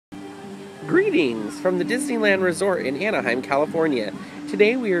Greetings from the Disneyland Resort in Anaheim, California.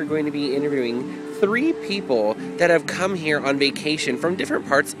 Today we are going to be interviewing 3 people that have come here on vacation from different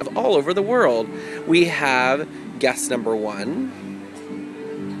parts of all over the world. We have guest number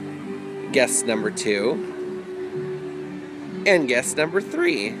 1, guest number 2, and guest number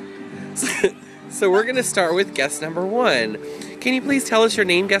 3. So we're going to start with guest number 1. Can you please tell us your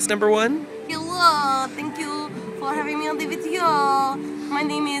name, guest number 1? Hello, thank you for having me on the video. My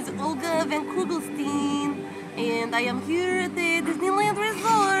name is Olga Van Kugelstein, and I am here at the Disneyland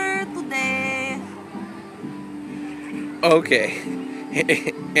Resort today. Okay.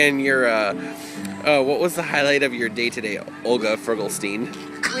 And your, what was the highlight of your day today, Olga Frugelstein?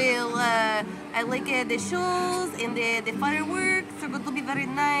 Well, I like the shows and the fireworks are going to be very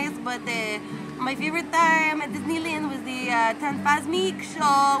nice, but my favorite time at Disneyland was the Fantasmic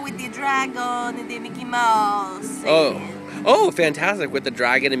show with the dragon and the Mickey Mouse. Oh, fantastic, with the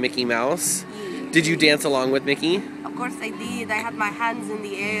dragon and Mickey Mouse. Yeah. Did you dance along with Mickey? Of course I did. I had my hands in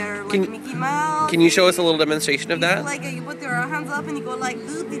the air like Mickey Mouse. Can you show us a little demonstration of that? Like you put your hands up and you go like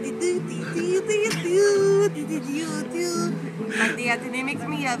do do do do do do do do do do do. Like that, and it makes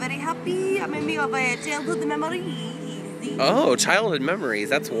me very happy. I made me of childhood memories. Oh, childhood memories.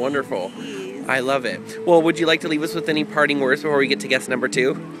 That's wonderful. Yes. I love it. Well, would you like to leave us with any parting words before we get to guest number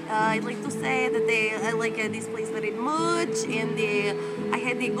 2? I'd like to say that I like this place very much, and I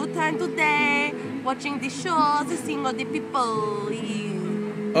had a good time today watching the shows, seeing all the people.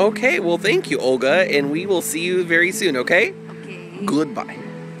 Okay, well, thank you, Olga, and we will see you very soon, okay? Okay. Goodbye.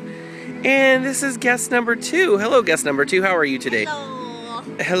 And this is guest number 2. Hello, guest number 2. How are you today? Hello.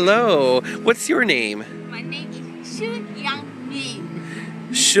 Hello. What's your name? My name is Shu Yang Min.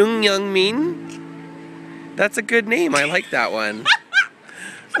 Shung Young Min? That's a good name. I like that one.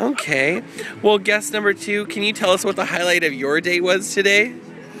 Okay. Well, guest number 2, can you tell us what the highlight of your day was today?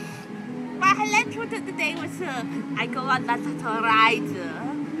 My highlight for today was I go on lots of rides.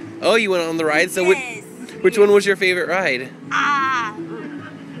 Oh, you went on the ride? So Yes. which one was your favorite ride?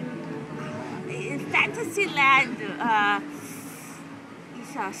 In Fantasyland.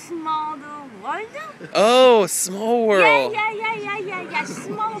 It's a small world. Oh, Small World. Yeah.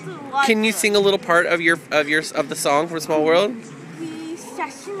 Small world. Can you sing a little part of the song from Small World? It's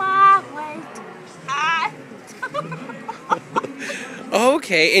a small world.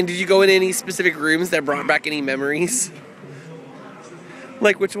 Okay, and did you go in any specific rooms that brought back any memories?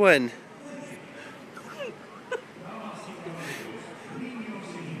 Like which one?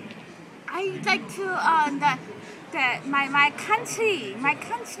 I like to my country it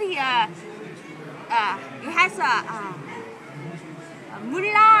has a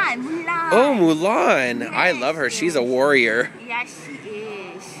Mulan. Oh, Mulan. I love her. She's a warrior. Yes, she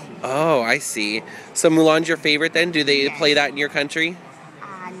is. Oh, I see. So Mulan's your favorite then? Do they play that in your country?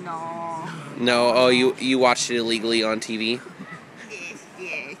 No. No. Oh, you watched it illegally on TV? Yes.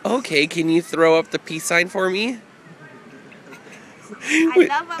 Okay, can you throw up the peace sign for me? I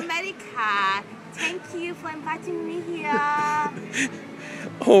love America. Thank you for inviting me here.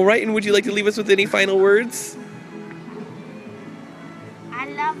 All right, and would you like to leave us with any final words? I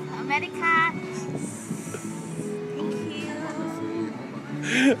love America. Thank you.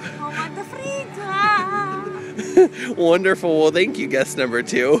 For the freedom. Wonderful. Well, thank you, guest number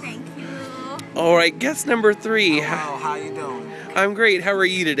 2. Thank you. All right, guest number 3. Hello, how you doing? I'm great. How are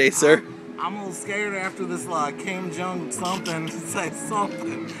you today, sir? I'm a little scared after this Kim Jong something to say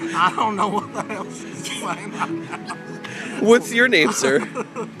something. I don't know what the hell she's saying. What's your name, sir?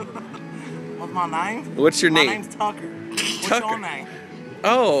 What's my name? What's your name? My name's Tucker. What's Tucker. your name?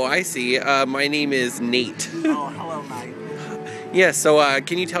 Oh, I see. My name is Nate. Oh, hello, Nate. Yeah, so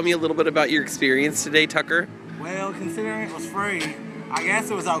can you tell me a little bit about your experience today, Tucker? Well, considering it was free, I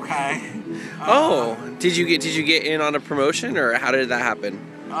guess it was okay. Oh, did you get in on a promotion, or how did that happen?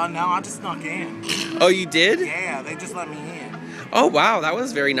 No, I just snuck in. Oh, you did? Yeah, they just let me in. Oh, wow, that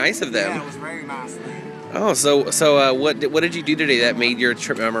was very nice of them. Yeah, it was very nice of them. Oh, so what did you do today that made your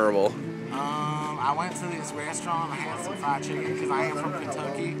trip memorable? I went to this restaurant. I had some fried chicken because I am from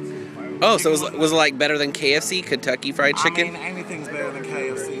Kentucky. Oh, so was it like better than KFC, Kentucky Fried Chicken? I mean, anything's better than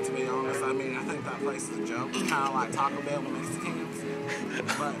KFC, to be honest. I mean, I think that place is a joke. It's kind of like Taco Bell with Mexicans.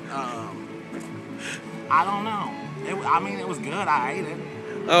 But, I don't know. It was good. I ate it.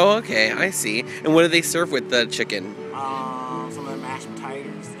 Oh, okay, I see. And what do they serve with the chicken? Some of the mashed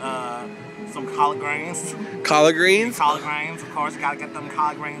potatoes, some collard greens. Collard greens? Collard greens, of course. You gotta get them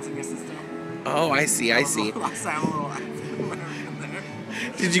collard greens in your system. Oh, I see. I sound a little African American there.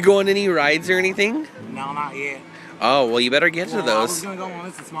 Did you go on any rides or anything? No, not yet. Oh, well, you better get to Well, I was those. gonna go on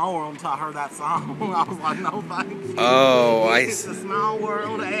It's a Small World until I heard that song. I was like, no thanks. Oh, It's a small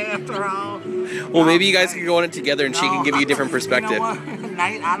world after all. Well, maybe you guys can go on it together and she can give you a different perspective. You know what,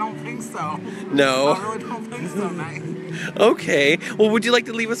 Nate? I don't think so. No? I really don't think so, Nate. Okay. Well, would you like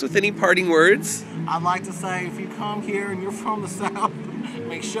to leave us with any parting words? I'd like to say, if you come here and you're from the South,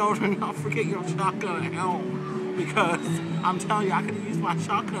 make sure to not forget your shotgun at home. Because I'm telling you, I could have used my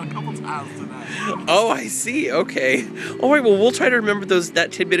shotgun a couple times today. Oh, I see. Okay. All right. Well, we'll try to remember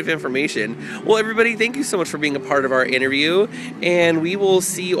that tidbit of information. Well, everybody, thank you so much for being a part of our interview, and we will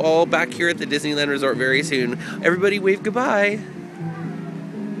see you all back here at the Disneyland Resort very soon. Everybody, wave goodbye.